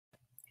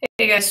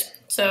Hey guys,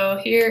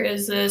 so here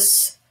is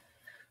this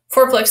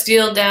fourplex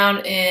deal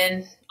down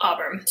in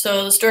Auburn.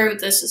 So the story with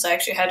this is I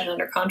actually had it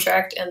under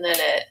contract and then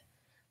it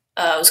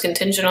was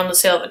contingent on the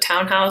sale of a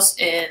townhouse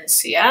in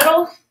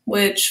Seattle,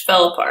 which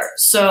fell apart.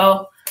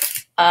 So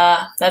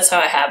that's how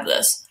I have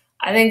this.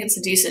 I think it's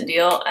a decent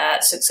deal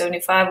at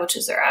 $675, which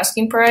is their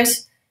asking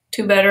price.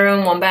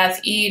 2-bedroom, 1 bath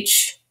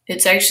each.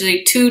 It's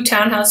actually 2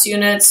 townhouse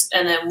units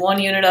and then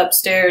 1 unit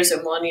upstairs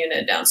and 1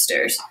 unit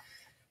downstairs.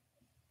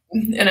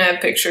 And I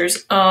have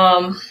pictures.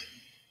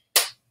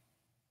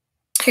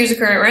 Here's the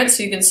current rent,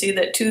 so you can see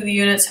that 2 of the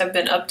units have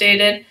been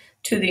updated.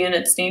 2 of the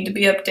units need to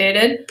be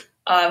updated.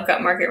 I've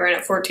got market rent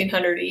at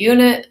 $1,400 a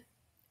unit.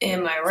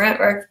 In my rent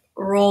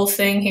roll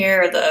thing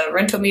here, the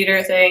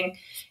rentometer thing,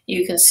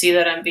 you can see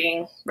that I'm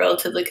being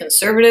relatively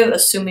conservative,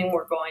 assuming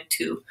we're going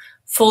to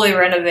fully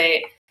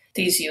renovate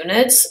these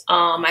units.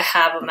 I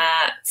have them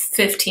at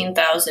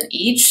 $15,000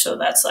 each, so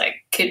that's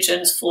like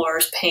kitchens,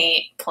 floors,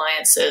 paint,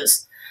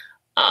 appliances.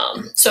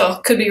 So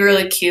it could be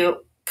really cute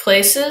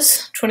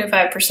places.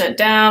 25%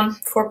 down,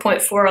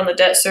 4.4 on the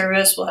debt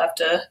service. We'll have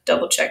to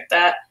double check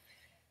that.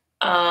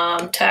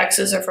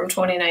 Taxes are from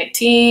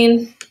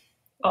 2019.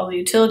 All the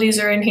utilities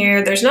are in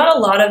here. There's not a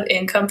lot of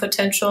income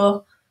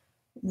potential,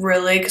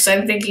 really, because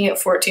I'm thinking at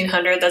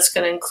 $1,400, that's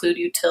going to include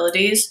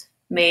utilities.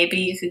 Maybe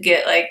you could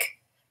get like,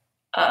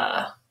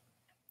 $50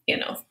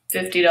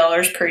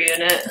 per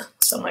unit,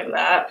 something like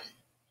that.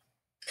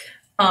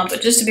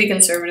 But just to be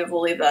conservative,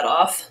 we'll leave that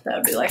off. That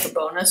would be like a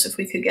bonus if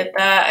we could get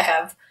that. I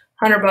have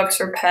 $100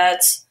 for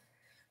pets,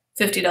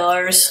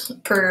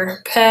 $50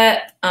 per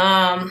pet,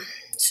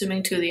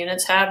 assuming 2 of the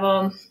units have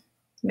them,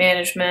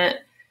 management,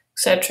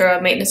 etc.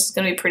 Maintenance is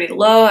going to be pretty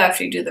low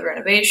after you do the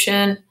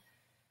renovation.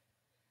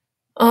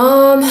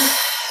 And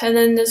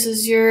then this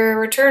is your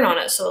return on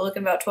it. So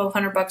looking about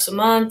 $1,200 a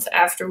month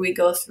after we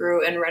go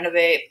through and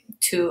renovate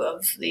 2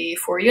 of the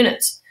 4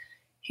 units.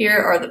 Here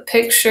are the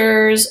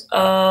pictures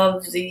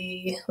of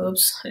the,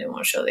 oops, I didn't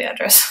want to show the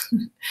address.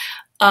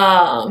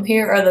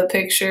 Here are the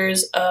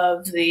pictures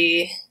of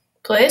the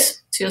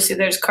place. So you'll see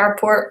there's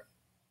carport.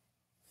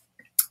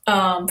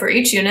 For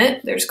each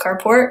unit, there's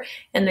carport,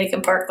 and they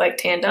can park like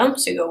tandem.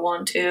 So you go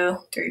 1, 2,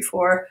 3,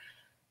 4,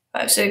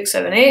 5, 6,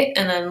 7, 8,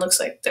 and then looks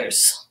like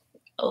there's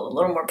a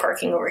little more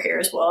parking over here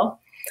as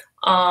well.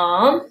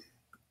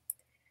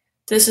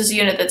 This is a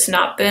unit that's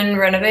not been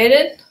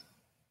renovated.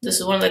 This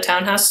is one of the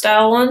townhouse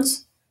style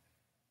ones.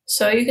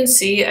 So you can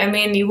see, I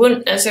mean, you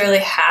wouldn't necessarily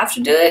have to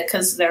do it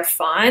because they're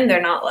fine.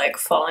 They're not like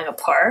falling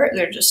apart.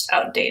 They're just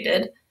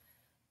outdated.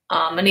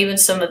 And even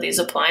some of these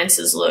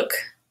appliances look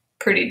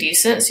pretty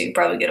decent, so you could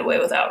probably get away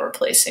without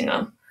replacing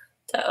them.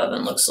 That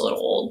oven looks a little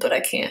old, but I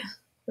can't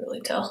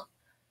really tell.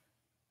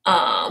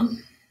 But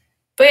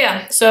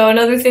yeah, so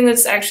another thing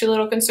that's actually a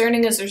little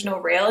concerning is there's no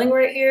railing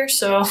right here.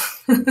 So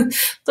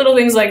little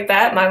things like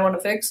that might want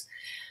to fix.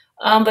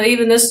 But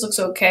even this looks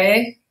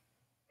okay.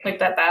 Like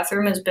that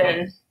bathroom has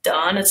been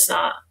done. It's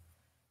not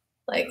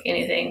like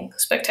anything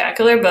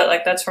spectacular, but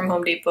like that's from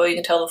Home Depot. You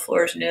can tell the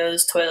floor is new.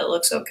 This toilet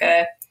looks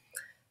okay.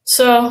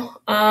 So,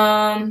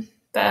 bad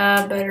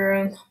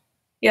bedroom.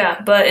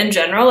 Yeah, but in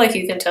general, like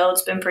you can tell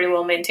it's been pretty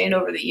well maintained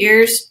over the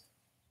years.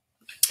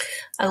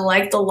 I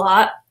like the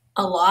lot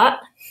a lot.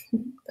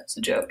 That's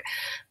a joke.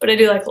 But I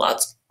do like the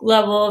lot's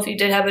level. If you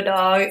did have a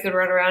dog, it could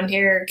run around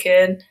here, a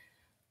kid.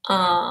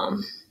 Yeah,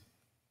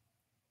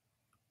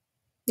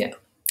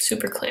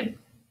 super clean.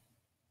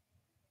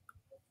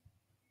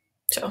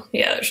 So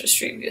yeah, there's a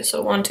street view.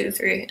 So 1, 2,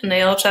 3. And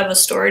they also have a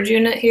storage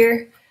unit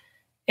here.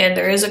 And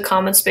there is a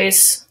common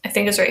space, I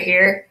think it's right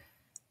here,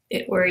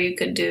 where you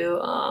could do,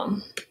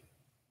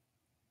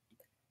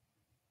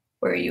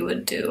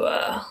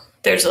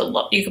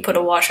 you could put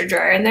a washer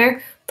dryer in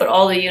there, but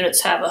all the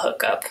units have a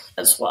hookup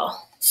as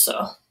well.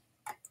 So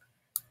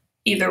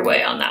either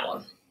way on that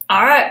one.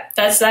 All right,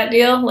 that's that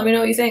deal. Let me know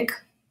what you think.